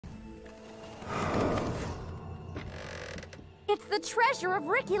It's the treasure of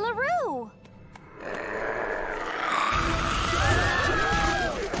Ricky LaRue!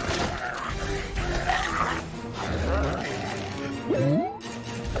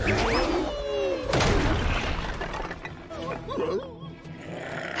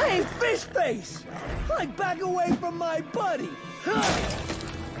 Hey, Fish Face! Like, back away from my buddy!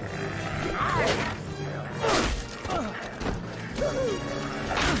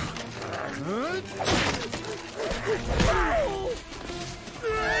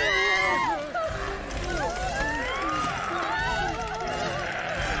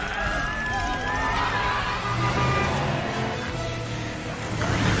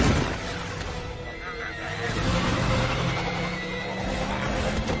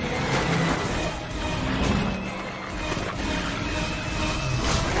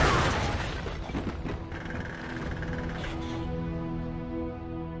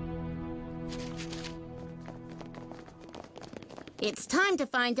 It's time to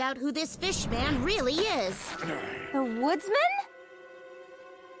find out who this fish man really is. The woodsman?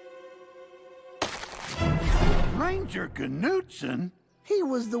 Ranger Knudsen? He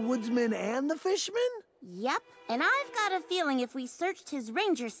was the woodsman and the fishman? Yep, and I've got a feeling if we searched his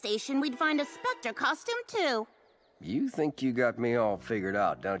ranger station, we'd find a Spectre costume, too. You think you got me all figured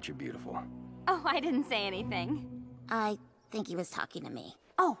out, don't you, beautiful? Oh, I didn't say anything. I think he was talking to me.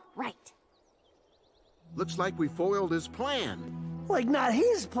 Oh, right. Looks like we foiled his plan. Like, not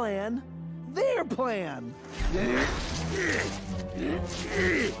his plan, their plan.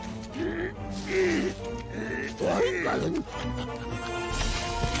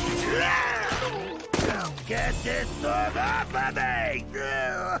 Get this thug off of me!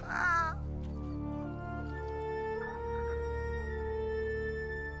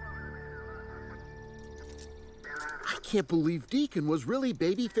 I can't believe Deacon was really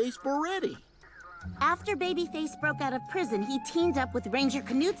Babyface Boretti. After Babyface broke out of prison, he teamed up with Ranger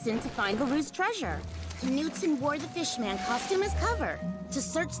Knudsen to find LaRue's treasure. Knudsen wore the fishman costume as cover to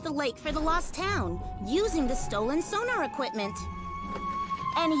search the lake for the lost town, using the stolen sonar equipment.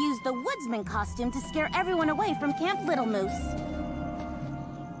 And he used the woodsman costume to scare everyone away from Camp Little Moose.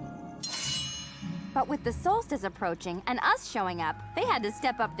 But with the solstice approaching and us showing up, they had to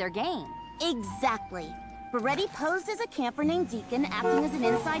step up their game. Exactly. Boretti posed as a camper named Deacon, acting as an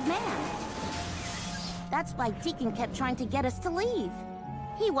inside man. That's why Deacon kept trying to get us to leave.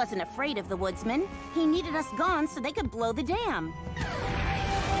 He wasn't afraid of the woodsman. He needed us gone so they could blow the dam.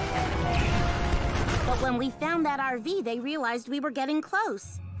 But when we found that RV, they realized we were getting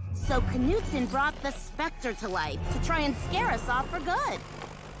close. So Knudsen brought the Spectre to life to try and scare us off for good.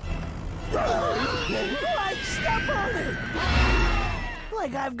 Like, step on it!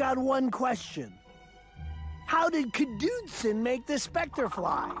 Like, I've got one question. How did Knudsen make the Spectre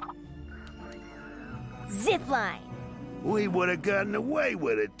fly? Zipline! We would have gotten away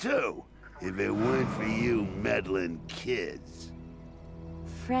with it, too, if it weren't for you meddling kids.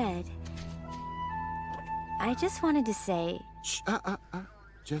 Fred, I just wanted to say... Shh,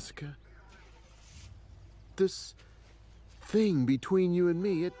 Jessica. This thing between you and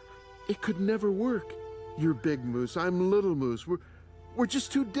me, it could never work. You're Big Moose, I'm Little Moose. We're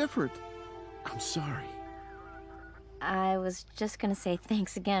just too different. I'm sorry. I was just gonna say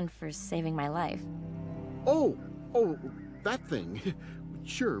thanks again for saving my life. Oh, that thing.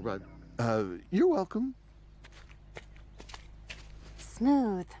 Sure, but, you're welcome.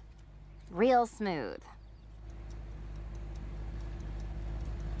 Smooth. Real smooth.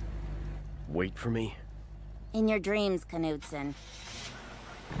 Wait for me. In your dreams, Knudsen.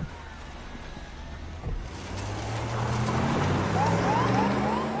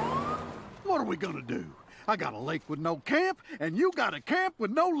 What are we gonna do? I got a lake with no camp, and you got a camp with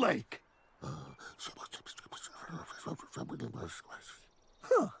no lake. Huh.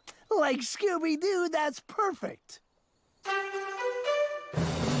 Like Scooby-Doo, that's perfect.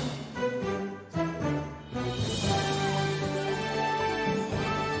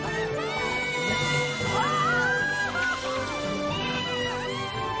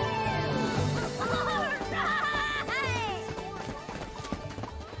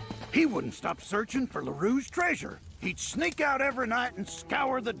 He wouldn't stop searching for LaRue's treasure. He'd sneak out every night and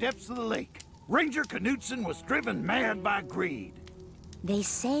scour the depths of the lake. Ranger Knudsen was driven mad by greed. They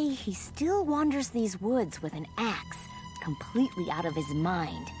say he still wanders these woods with an axe, completely out of his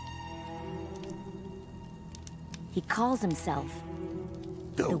mind. He calls himself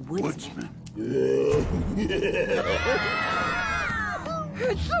The Woodsman.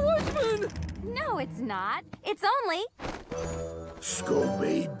 It's the woodsman! No, it's not. It's only...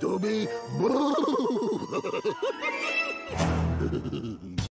 Scooby-Dooby-Boo!